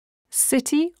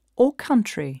City or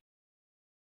country?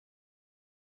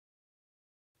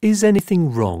 Is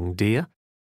anything wrong, dear?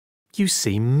 You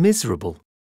seem miserable.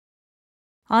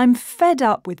 I'm fed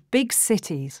up with big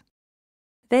cities.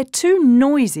 They're too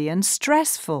noisy and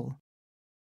stressful.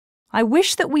 I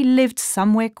wish that we lived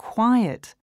somewhere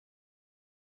quiet.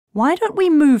 Why don't we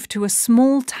move to a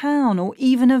small town or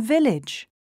even a village?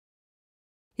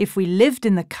 If we lived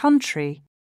in the country,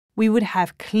 we would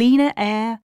have cleaner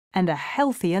air and a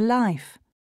healthier life.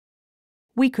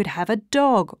 We could have a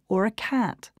dog or a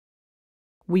cat.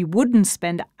 We wouldn't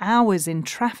spend hours in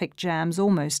traffic jams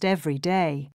almost every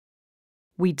day.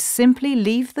 We'd simply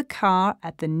leave the car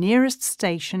at the nearest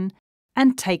station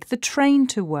and take the train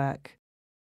to work.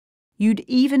 You'd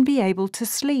even be able to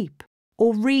sleep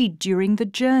or read during the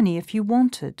journey if you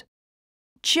wanted.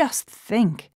 Just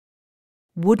think.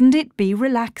 Wouldn't it be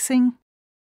relaxing?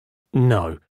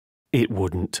 No, it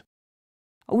wouldn't.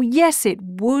 Oh, yes, it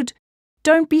would.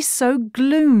 Don't be so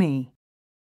gloomy.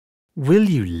 Will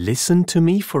you listen to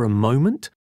me for a moment?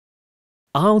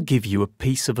 I'll give you a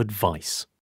piece of advice.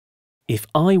 If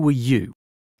I were you,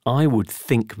 I would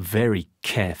think very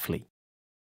carefully.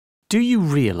 Do you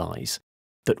realise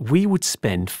that we would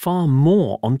spend far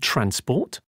more on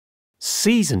transport?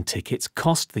 Season tickets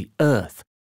cost the earth,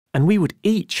 and we would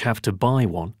each have to buy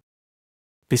one.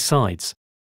 Besides,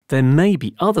 there may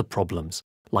be other problems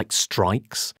like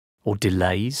strikes or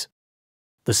delays.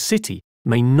 The city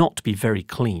may not be very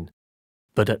clean,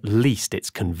 but at least it's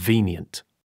convenient.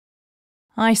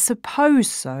 I suppose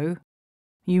so.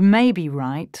 You may be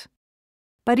right.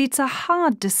 But it's a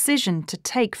hard decision to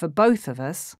take for both of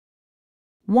us.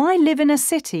 Why live in a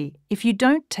city if you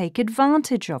don't take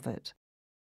advantage of it?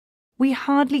 We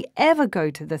hardly ever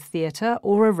go to the theatre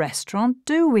or a restaurant,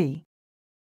 do we?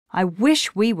 I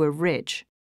wish we were rich.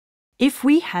 If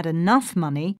we had enough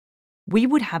money, we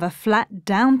would have a flat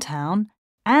downtown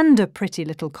and a pretty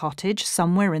little cottage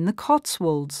somewhere in the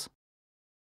Cotswolds.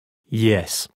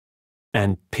 Yes,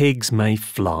 and pigs may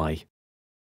fly.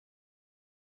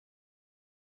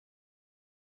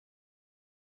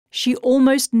 She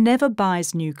almost never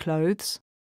buys new clothes.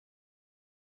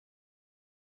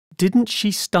 Didn't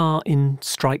she star in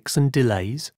Strikes and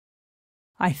Delays?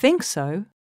 I think so.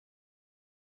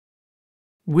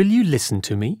 Will you listen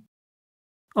to me?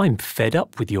 I'm fed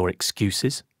up with your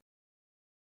excuses.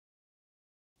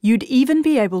 You'd even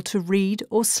be able to read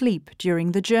or sleep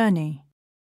during the journey.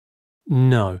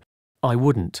 No, I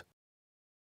wouldn't.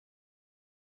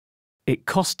 It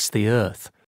costs the earth,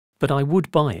 but I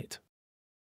would buy it.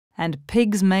 And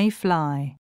pigs may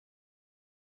fly.